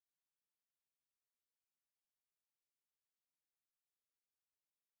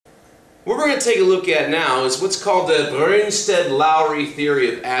What we're going to take a look at now is what's called the Bronsted Lowry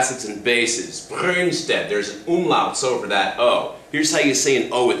theory of acids and bases. Bronsted, there's an umlauts over that O. Here's how you say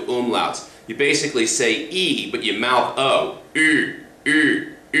an O with umlauts. You basically say E, but you mouth O.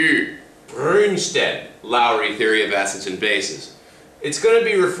 Bronsted Lowry theory of acids and bases. It's going to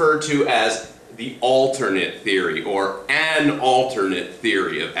be referred to as the alternate theory, or an alternate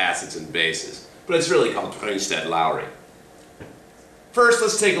theory of acids and bases. But it's really called Bronsted Lowry. First,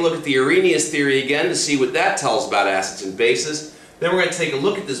 let's take a look at the Arrhenius theory again to see what that tells about acids and bases. Then we're going to take a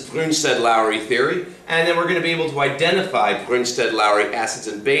look at this Bronsted Lowry theory, and then we're going to be able to identify Bronsted Lowry acids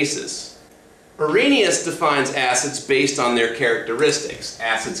and bases. Arrhenius defines acids based on their characteristics.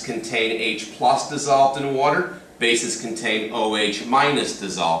 Acids contain H plus dissolved in water, bases contain OH minus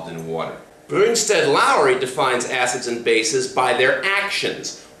dissolved in water. Bronsted Lowry defines acids and bases by their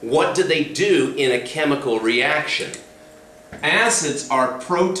actions. What do they do in a chemical reaction? Acids are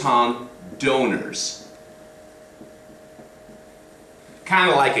proton donors. Kind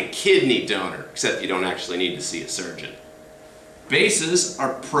of like a kidney donor, except you don't actually need to see a surgeon. Bases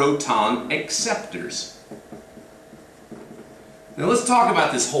are proton acceptors. Now let's talk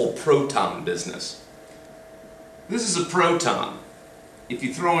about this whole proton business. This is a proton. If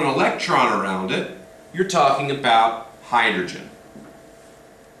you throw an electron around it, you're talking about hydrogen.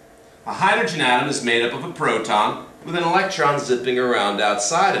 A hydrogen atom is made up of a proton with an electron zipping around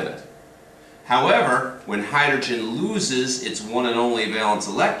outside of it. However, when hydrogen loses its one and only valence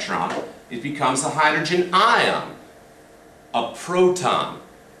electron, it becomes a hydrogen ion, a proton.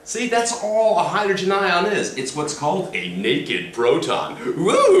 See, that's all a hydrogen ion is. It's what's called a naked proton.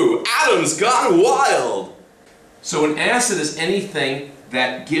 Woo! Atoms gone wild! So an acid is anything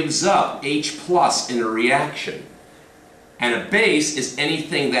that gives up H plus in a reaction. And a base is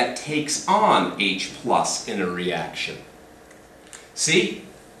anything that takes on H plus in a reaction. See?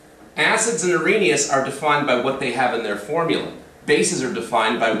 Acids and Arrhenius are defined by what they have in their formula. Bases are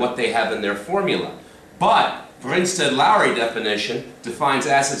defined by what they have in their formula. But Bronsted Lowry definition defines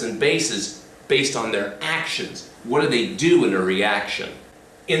acids and bases based on their actions. What do they do in a reaction?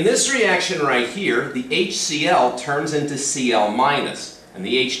 In this reaction right here, the HCl turns into Cl minus, and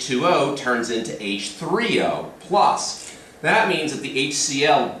the H2O turns into H3O plus. That means that the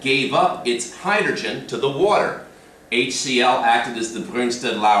HCl gave up its hydrogen to the water. HCl acted as the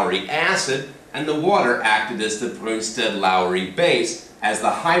Bronsted Lowry acid, and the water acted as the Bronsted Lowry base, as the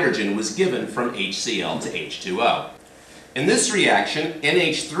hydrogen was given from HCl to H2O. In this reaction,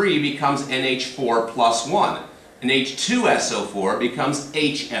 NH3 becomes NH4 plus 1, and H2SO4 becomes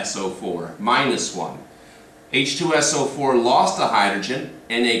HSO4 minus 1. H2SO4 lost a hydrogen,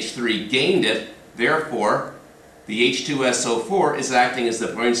 NH3 gained it, therefore the H2SO4 is acting as the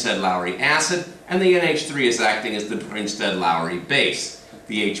Bronsted Lowry acid, and the NH3 is acting as the Bronsted Lowry base.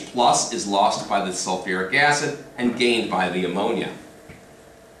 The H plus is lost by the sulfuric acid and gained by the ammonia.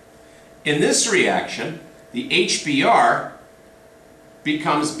 In this reaction, the HBr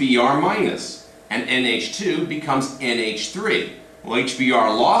becomes Br minus, and NH2 becomes NH3. Well,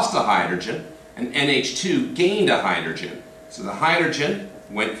 HBr lost a hydrogen, and NH2 gained a hydrogen. So the hydrogen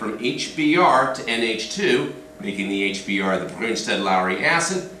went from HBr to NH2, making the HBr the Bronsted Lowry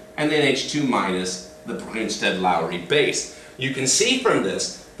acid, and then H2 minus the Bronsted Lowry base. You can see from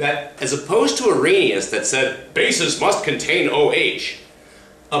this that as opposed to Arrhenius that said bases must contain OH,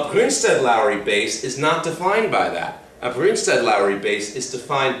 a Bronsted Lowry base is not defined by that. A Bronsted Lowry base is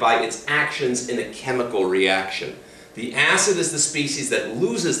defined by its actions in a chemical reaction. The acid is the species that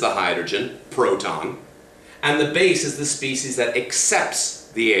loses the hydrogen, proton, and the base is the species that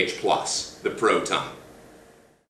accepts the H plus, the proton.